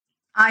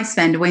I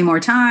spend way more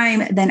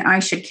time than I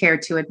should care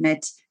to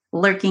admit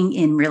lurking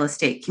in real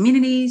estate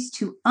communities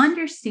to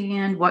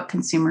understand what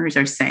consumers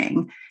are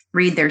saying,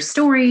 read their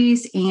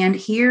stories, and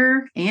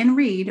hear and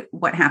read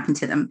what happened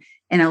to them.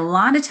 And a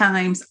lot of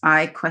times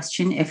I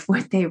question if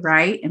what they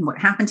write and what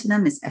happened to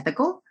them is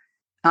ethical.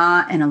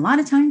 And a lot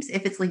of times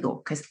if it's legal,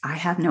 because I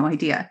have no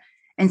idea.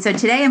 And so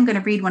today I'm going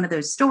to read one of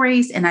those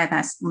stories, and I've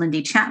asked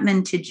Lindy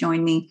Chapman to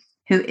join me,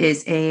 who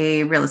is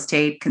a real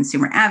estate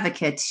consumer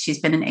advocate. She's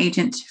been an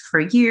agent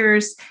for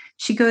years.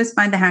 She goes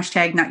by the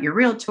hashtag Not Your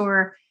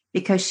Realtor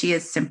because she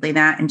is simply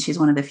that. And she's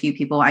one of the few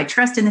people I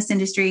trust in this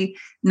industry,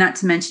 not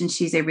to mention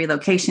she's a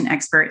relocation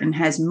expert and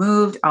has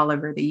moved all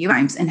over the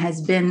U.S. and has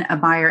been a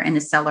buyer and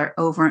a seller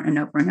over and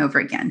over and over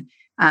again.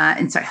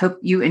 And so I hope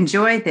you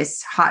enjoy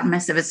this hot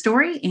mess of a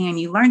story and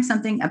you learn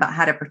something about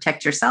how to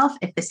protect yourself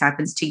if this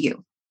happens to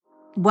you.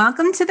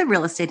 Welcome to the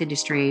real estate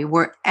industry,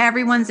 where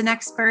everyone's an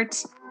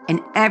expert and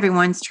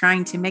everyone's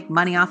trying to make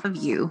money off of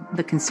you,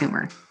 the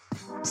consumer.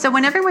 So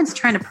when everyone's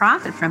trying to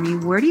profit from you,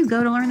 where do you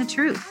go to learn the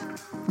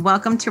truth?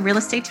 Welcome to Real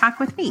Estate Talk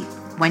with me,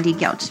 Wendy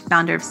Gelch,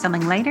 founder of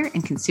Selling Later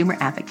and consumer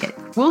advocate.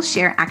 We'll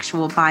share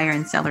actual buyer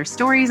and seller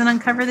stories and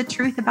uncover the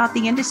truth about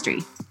the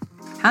industry.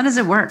 How does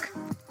it work?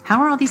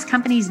 How are all these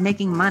companies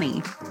making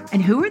money?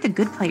 And who are the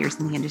good players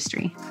in the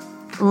industry?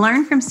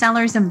 Learn from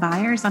sellers and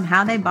buyers on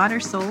how they bought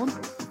or sold,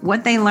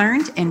 what they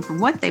learned, and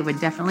what they would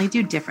definitely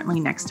do differently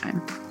next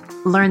time.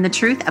 Learn the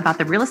truth about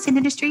the real estate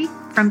industry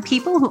from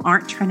people who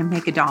aren't trying to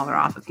make a dollar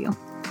off of you.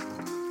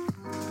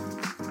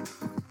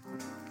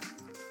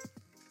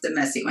 It's a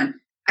messy one.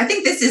 I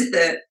think this is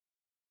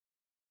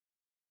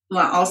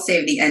I'll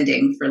save the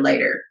ending for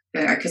later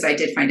because I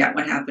did find out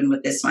what happened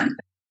with this one.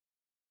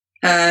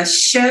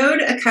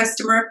 Showed a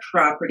customer a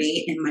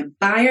property and my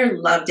buyer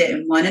loved it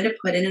and wanted to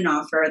put in an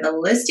offer. The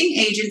listing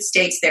agent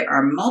states there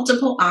are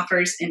multiple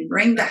offers and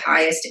bring the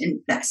highest and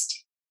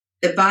best.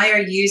 The buyer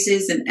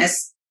uses an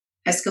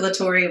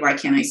escalatory, why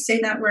can't I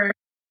say that word?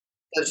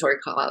 Escalatory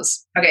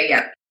clause. Okay,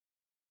 yeah.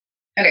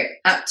 Okay,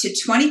 up to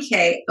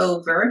 20K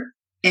over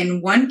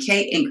in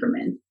 1K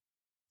increment.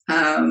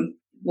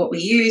 What we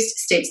used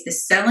states the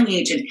selling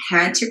agent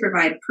had to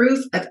provide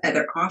proof of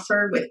other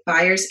offer with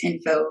buyer's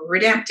info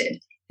redacted.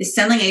 The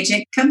selling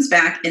agent comes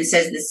back and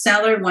says the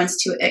seller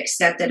wants to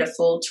accept at a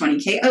full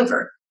 20K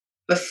over.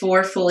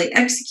 Before fully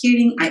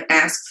executing, I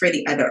ask for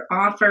the other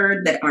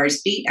offer that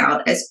ours beat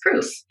out as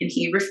proof, and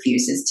he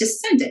refuses to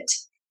send it.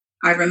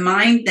 I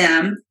remind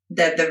them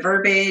that the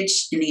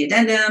verbiage in the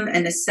addendum,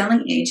 and the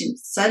selling agent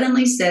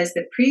suddenly says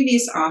the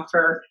previous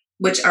offer,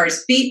 which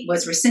ours beat,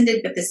 was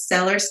rescinded, but the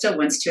seller still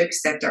wants to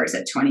accept ours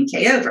at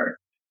 20K over.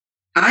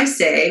 I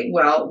say,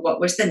 well,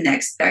 what was the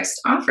next best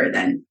offer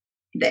then?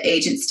 The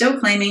agent still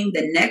claiming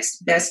the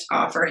next best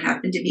offer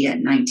happened to be at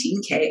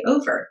 19K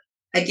over.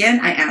 Again,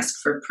 I ask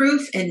for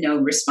proof and no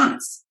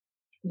response.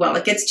 Well,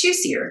 it gets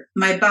juicier.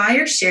 My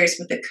buyer shares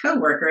with a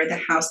coworker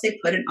the house they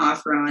put an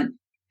offer on,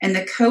 and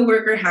the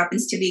coworker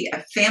happens to be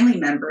a family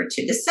member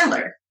to the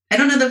seller. I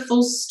don't know the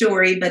full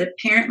story, but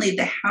apparently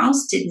the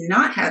house did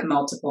not have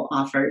multiple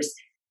offers,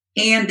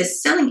 and the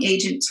selling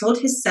agent told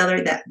his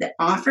seller that the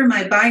offer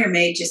my buyer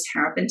made just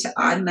happened to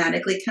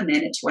automatically come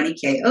in at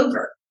 20K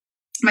over.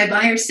 My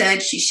buyer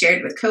said she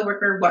shared with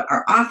coworker what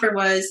our offer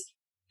was,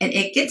 and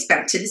it gets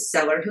back to the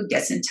seller who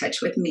gets in touch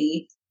with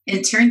me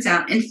and turns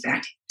out, in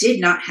fact, did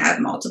not have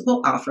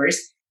multiple offers.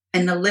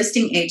 And the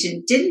listing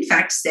agent did, in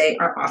fact, say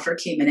our offer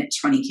came in at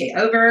 20K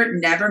over,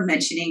 never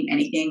mentioning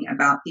anything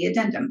about the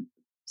addendum.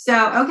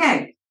 So,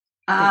 okay.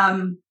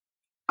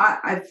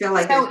 I feel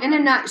like... So, in a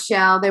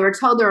nutshell, they were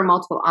told there were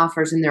multiple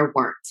offers and there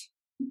weren't.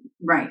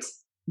 Right.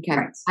 Okay.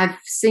 Right. I've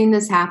seen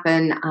this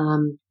happen,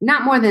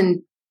 not more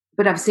than,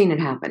 but I've seen it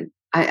happen.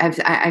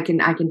 I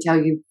can tell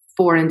you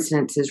 4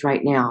 instances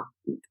right now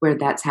where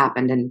that's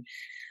happened, and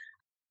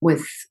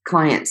with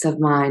clients of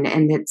mine,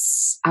 and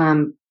it's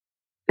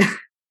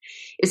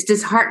it's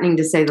disheartening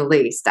to say the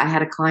least. I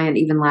had a client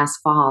even last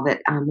fall that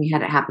we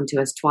had it happen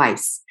to us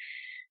twice.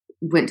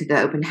 Went to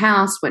the open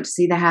house, went to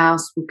see the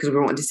house because we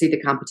wanted to see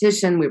the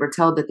competition. We were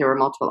told that there were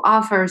multiple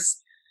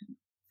offers.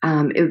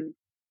 And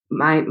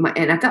I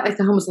felt like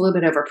the home was a little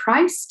bit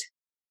overpriced.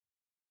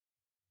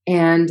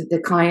 And the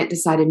client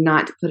decided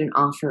not to put an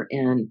offer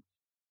in.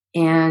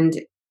 And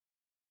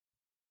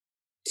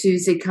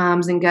Tuesday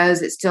comes and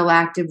goes, it's still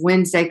active.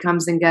 Wednesday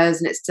comes and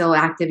goes, and it's still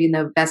active, even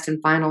though best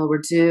and final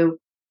were due.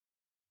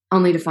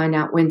 Only to find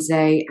out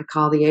Wednesday, I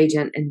call the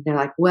agent, and they're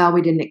like, well,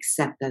 we didn't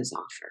accept those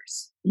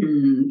offers.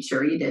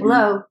 Sure you did.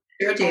 Hello.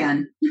 Sure,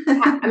 Dan.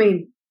 I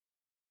mean,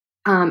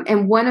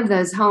 and one of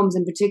those homes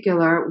in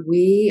particular,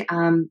 we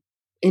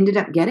ended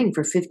up getting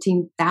for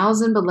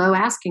 $15,000 below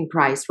asking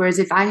price. Whereas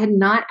if I had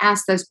not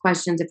asked those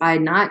questions, if I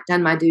had not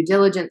done my due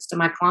diligence to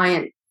my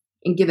client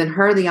and given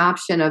her the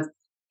option of,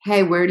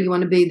 hey, where do you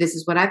want to be? This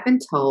is what I've been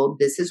told.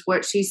 This is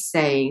what she's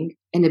saying.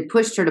 And had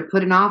pushed her to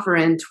put an offer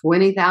in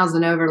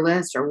 20,000 over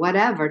list or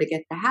whatever to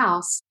get the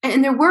house.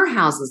 And there were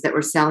houses that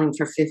were selling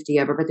for 50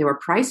 over, but they were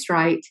priced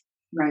right.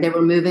 They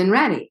were move-in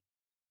ready,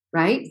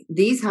 right?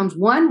 These homes,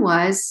 one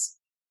was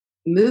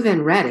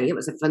move-in ready. It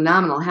was a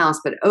phenomenal house,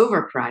 but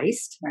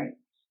overpriced. Right.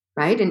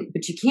 Right.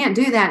 But you can't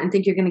do that and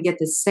think you're going to get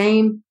the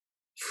same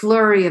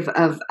flurry of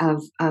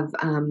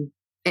and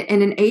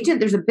an agent.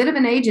 There's a bit of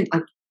an agent,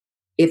 like,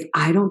 if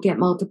I don't get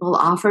multiple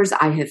offers,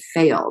 I have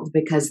failed,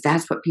 because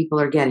that's what people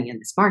are getting in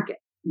this market.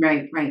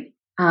 Right. Right.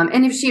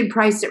 And if she had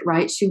priced it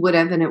right, she would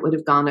have, and it would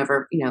have gone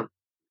over,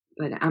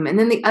 but, and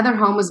then the other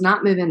home was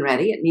not move-in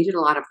ready. It needed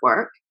a lot of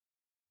work.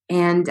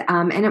 And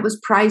it was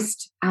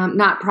priced,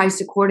 not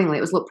priced accordingly.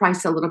 It was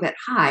priced a little bit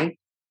high.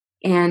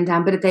 And,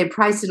 but if they had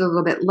priced it a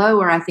little bit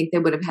lower, I think they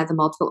would have had the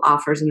multiple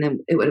offers, and then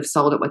it would have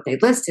sold at what they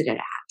listed it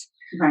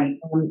at. Right.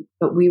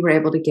 But we were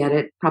able to get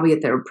it probably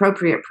at the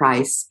appropriate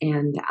price.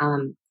 And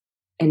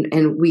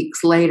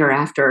weeks later,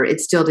 after, it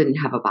still didn't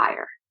have a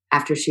buyer,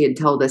 after she had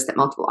told us that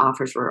multiple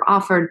offers were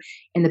offered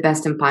and the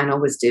best and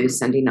final was due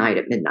Sunday night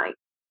at midnight.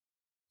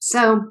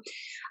 So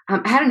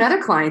I had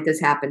another client this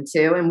happened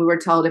to, and we were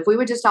told if we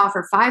would just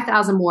offer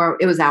 $5,000 more,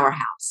 it was our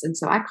house. And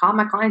so I called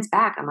my clients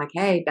back. I'm like,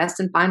 hey, best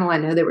and final, I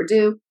know they were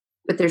due,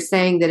 but they're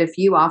saying that if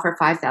you offer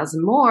 $5,000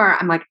 more,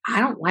 I'm like, I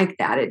don't like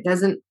that. It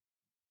doesn't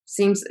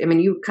seem,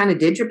 you kind of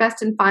did your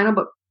best and final,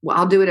 but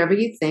I'll do whatever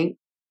you think.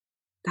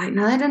 Like,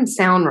 no, that doesn't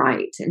sound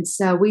right. And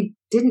so we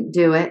didn't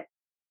do it.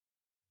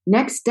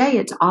 Next day,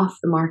 it's off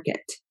the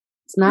market.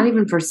 It's not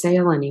even for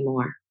sale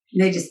anymore.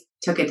 They just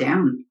took it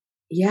down.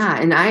 Yeah.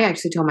 And I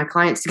actually told my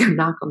clients to go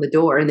knock on the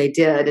door, and they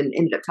did, and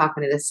ended up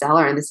talking to the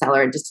seller, and the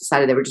seller just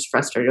decided they were just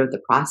frustrated with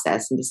the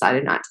process and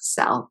decided not to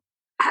sell.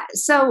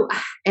 So,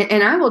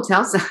 and I will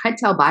I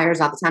tell buyers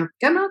all the time,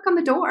 go knock on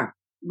the door.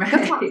 Right.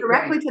 Go talk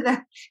directly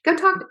go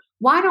talk.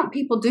 Why don't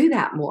people do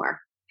that more?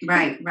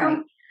 Right. Right.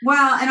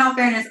 Well, in all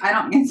fairness, I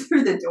don't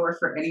answer the door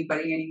for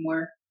anybody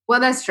anymore. Well,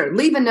 that's true.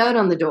 Leave a note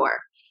on the door.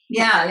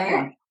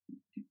 Yeah.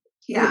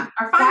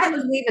 Why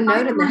would leave a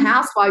note in the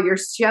house while you're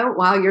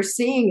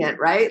seeing it,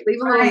 right? Leave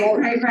a little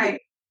note.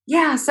 Right.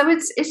 Yeah. So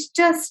it's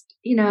just,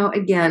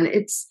 again,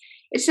 it's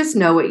just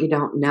know what you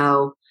don't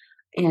know,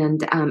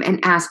 and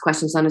ask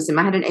questions honestly.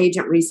 I had an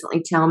agent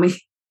recently tell me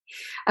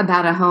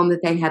about a home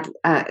that they had,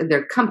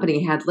 their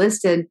company had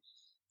listed,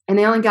 and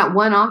they only got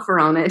one offer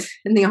on it,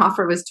 and the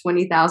offer was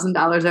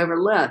 $20,000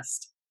 over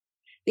list.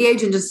 The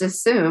agent just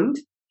assumed,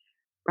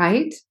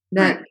 right,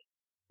 that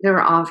they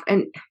were off.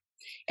 And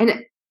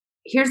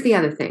here's the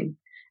other thing: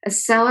 a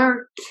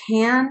seller's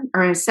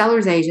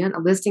agent,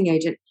 a listing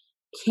agent,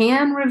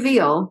 can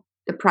reveal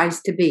the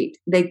price to beat.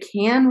 They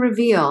can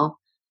reveal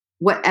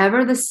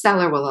whatever the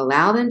seller will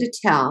allow them to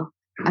tell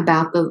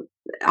about the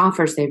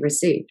offers they've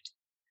received.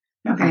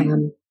 Okay.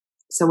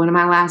 So one of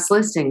my last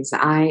listings,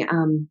 I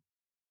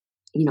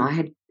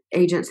had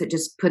agents that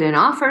just put in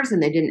offers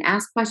and they didn't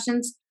ask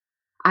questions.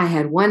 I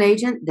had one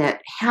agent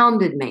that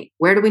hounded me.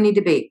 Where do we need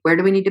to be? Where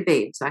do we need to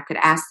be? So I could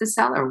ask the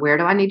seller, where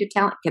do I need to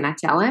tell? Can I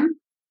tell him?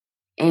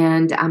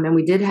 And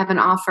we did have an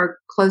offer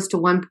close to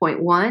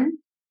 1.1.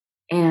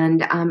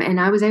 And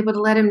I was able to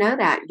let him know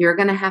that you're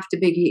going to have to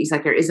be, he's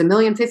like, is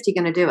 $1,050,000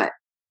 going to do it?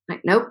 I'm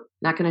like, nope,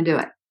 not going to do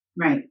it.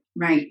 Right.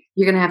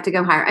 You're going to have to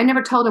go higher. I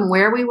never told him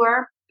where we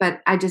were, but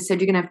I just said,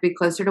 you're going to have to be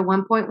closer to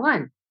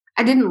 1.1.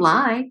 I didn't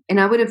lie. And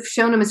I would have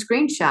shown him a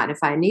screenshot if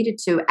I needed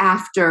to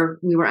after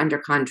we were under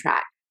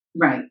contract.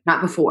 Right.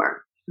 Not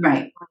before.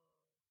 Right.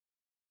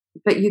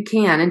 But you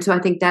can. And so I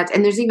think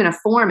and there's even a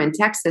form in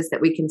Texas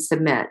that we can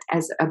submit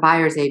as a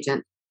buyer's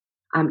agent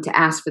to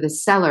ask for the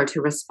seller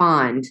to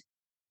respond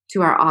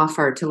to our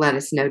offer to let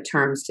us know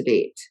terms to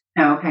beat.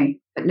 Oh, okay.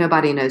 But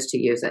nobody knows to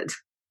use it.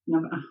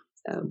 No.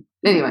 So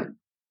anyway.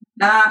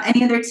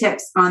 Any other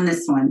tips on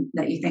this one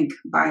that you think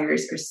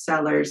buyers or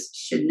sellers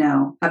should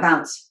know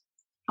about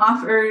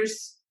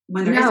offers?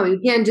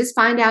 Again, just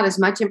find out as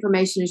much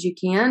information as you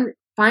can.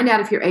 Find out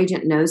if your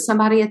agent knows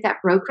somebody at that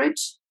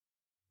brokerage,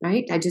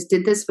 right? I just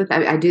did this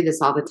I do this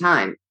all the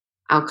time.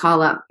 I'll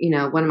call up,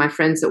 one of my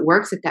friends that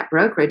works at that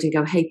brokerage and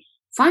go, hey,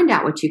 find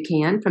out what you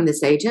can from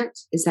this agent.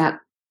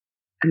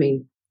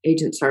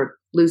 Agents are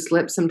loose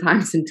lips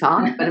sometimes and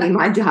talk, but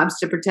my job's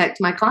to protect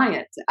my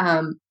client.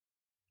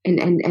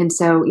 And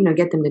so,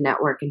 get them to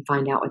network and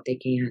find out what they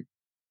can.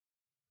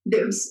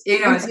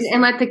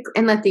 And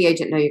let the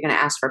agent know you're going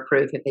to ask for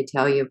proof if they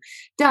tell you.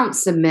 Don't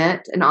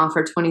submit an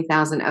offer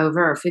 20,000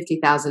 over or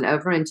 50,000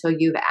 over until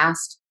you've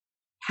asked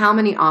how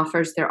many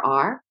offers there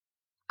are.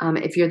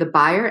 If you're the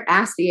buyer,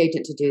 ask the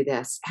agent to do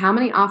this. How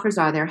many offers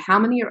are there? How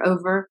many are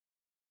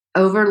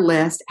over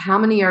list? How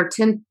many are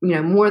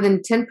more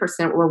than 10%,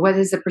 or what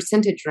is the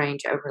percentage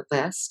range over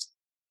list?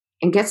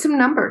 And get some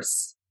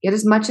numbers. Get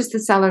as much as the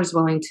seller is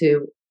willing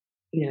to,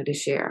 to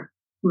share.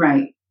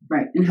 Right.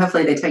 And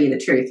hopefully they tell you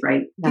the truth,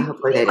 right? Yeah,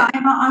 hopefully they lie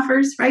about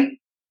offers, right?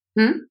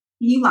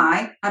 You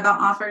lie about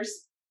offers.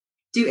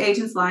 Do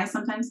agents lie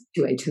sometimes?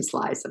 Do agents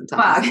lie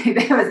sometimes? Well, okay,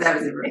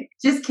 that was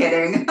just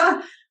kidding.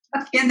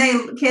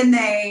 Can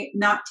they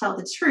not tell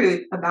the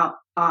truth about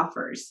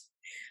offers?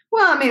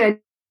 Well, I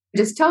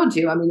just told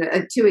you,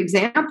 2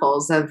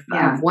 examples of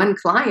one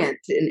client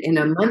in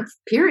a month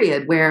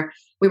period where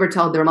we were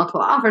told there were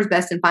multiple offers,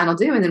 best and final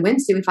due, and then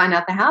Wednesday we find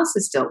out the house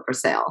is still for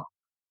sale.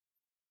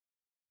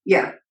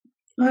 Yeah.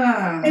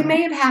 They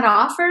may have had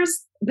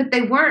offers but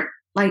they weren't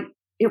like,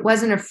 it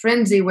wasn't a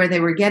frenzy where they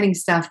were getting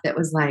stuff that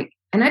was like,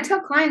 and I tell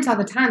clients all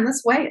the time,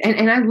 let's wait.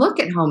 And I look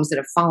at homes that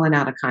have fallen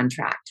out of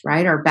contract,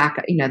 right? Or back,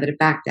 that have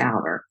backed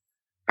out or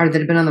that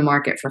have been on the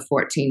market for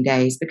 14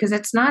 days, because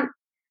it's not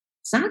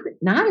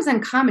as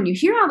uncommon. You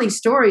hear all these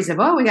stories of,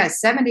 we got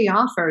 70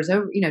 offers,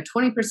 over,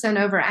 20%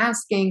 over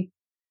asking.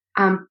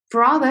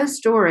 For all those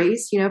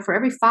stories, for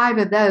every 5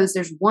 of those,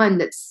 there's one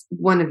that's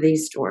one of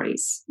these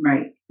stories.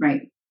 Right.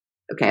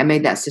 Okay, I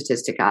made that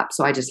statistic up,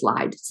 so I just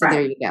lied. So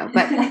There you go.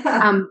 But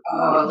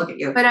look at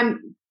you. But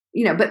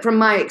but from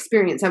my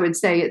experience, I would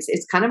say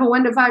it's kind of a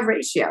 1 to 5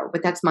 ratio.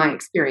 But that's my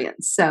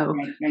experience. So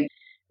right.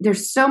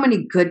 There's so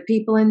many good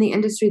people in the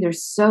industry.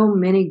 There's so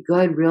many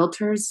good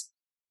realtors,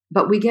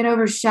 but we get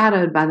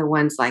overshadowed by the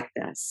ones like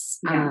this.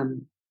 Yeah.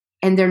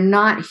 And they're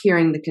not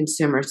hearing the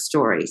consumer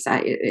stories.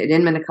 At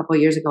Inman a couple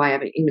of years ago, I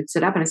even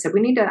stood up and I said,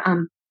 we need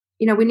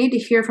to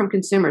hear from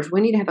consumers.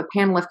 We need to have a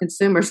panel of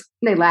consumers.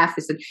 And they laughed.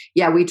 They said,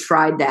 yeah, we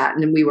tried that.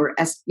 And then we were,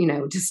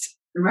 just.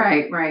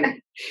 Right.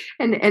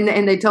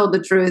 and they told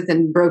the truth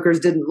and brokers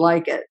didn't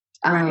like it.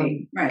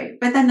 Right.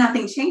 But then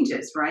nothing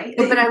changes, right?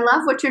 But I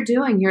love what you're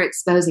doing. You're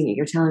exposing it.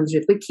 You're telling the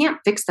truth. We can't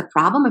fix the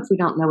problem if we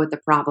don't know what the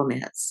problem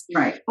is.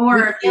 Right.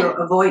 Or if you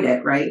avoid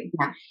it, right?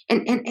 Yeah.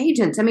 And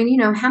agents, how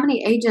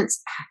many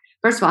agents,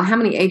 first of all, how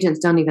many agents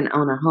don't even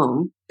own a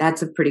home?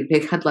 That's a pretty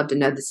big, I'd love to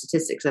know the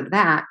statistics of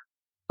that.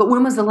 But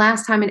when was the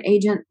last time an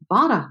agent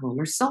bought a home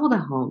or sold a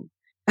home?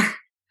 I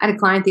had a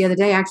client the other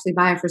day actually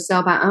buy a for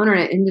sale by owner,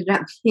 and it ended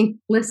up being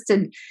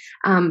listed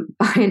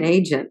by an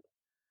agent.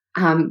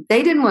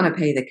 They didn't want to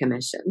pay the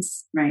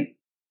commissions. Right.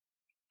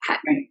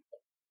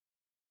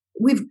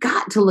 We've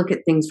got to look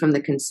at things from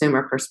the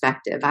consumer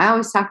perspective. I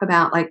always talk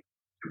about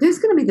who's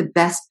going to be the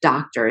best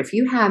doctor if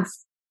you have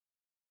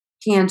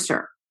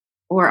cancer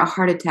or a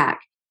heart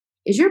attack.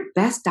 Is your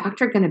best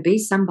doctor going to be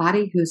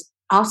somebody who's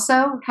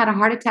also had a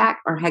heart attack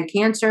or had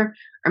cancer,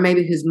 or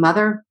maybe whose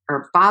mother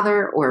or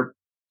father or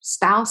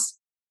spouse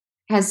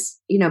has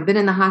been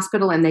in the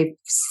hospital and they've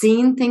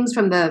seen things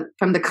from the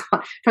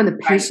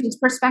patient's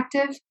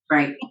perspective?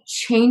 Right. It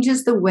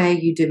changes the way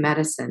you do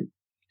medicine.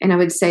 And I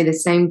would say the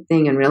same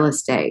thing in real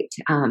estate.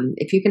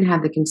 If you can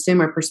have the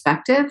consumer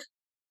perspective,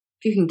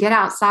 if you can get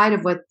outside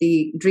of what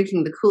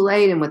drinking the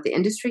Kool-Aid and what the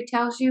industry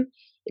tells you,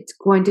 it's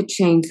going to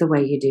change the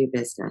way you do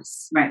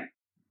business. Right.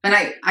 And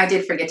I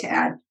did forget to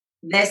add,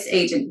 this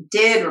agent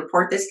did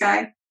report this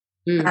guy,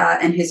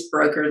 and his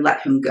broker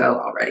let him go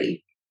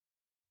already.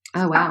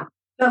 Oh, wow.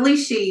 But at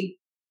least she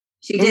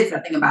did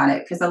something about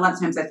it, because a lot of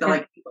times I feel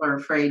like people are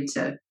afraid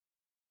to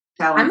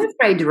tell. I'm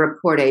afraid to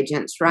report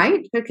agents,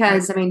 right?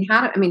 Because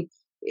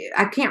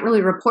I can't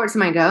really report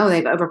somebody and go,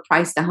 they've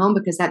overpriced the home,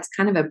 because that's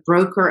kind of a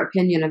broker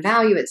opinion of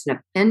value. It's an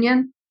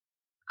opinion.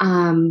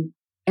 And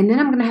then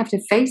I'm going to have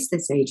to face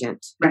this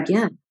agent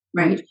again.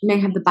 Right. She may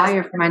have the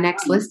buyer for my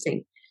next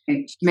listing.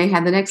 She may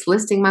have the next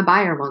listing my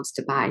buyer wants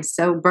to buy.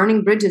 So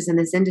burning bridges in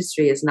this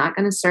industry is not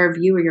going to serve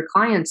you or your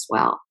clients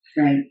well.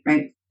 Right.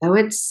 So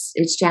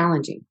it's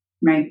challenging.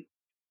 Right.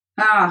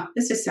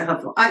 This is so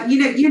helpful.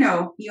 You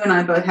and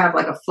I both have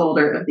a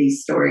folder of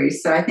these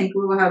stories. So I think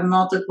we will have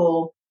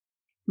multiple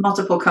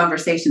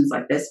conversations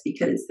like this,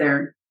 because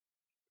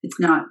it's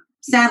not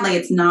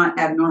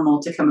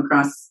abnormal to come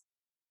across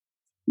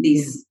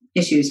these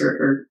issues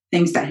or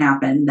things that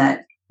happen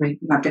that you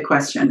have to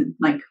question,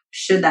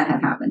 should that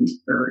have happened,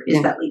 or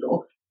is that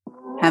legal?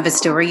 Have a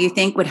story you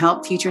think would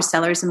help future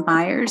sellers and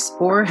buyers,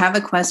 or have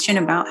a question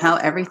about how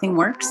everything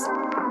works?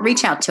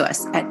 Reach out to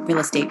us at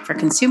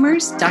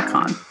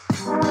realestateforconsumers.com.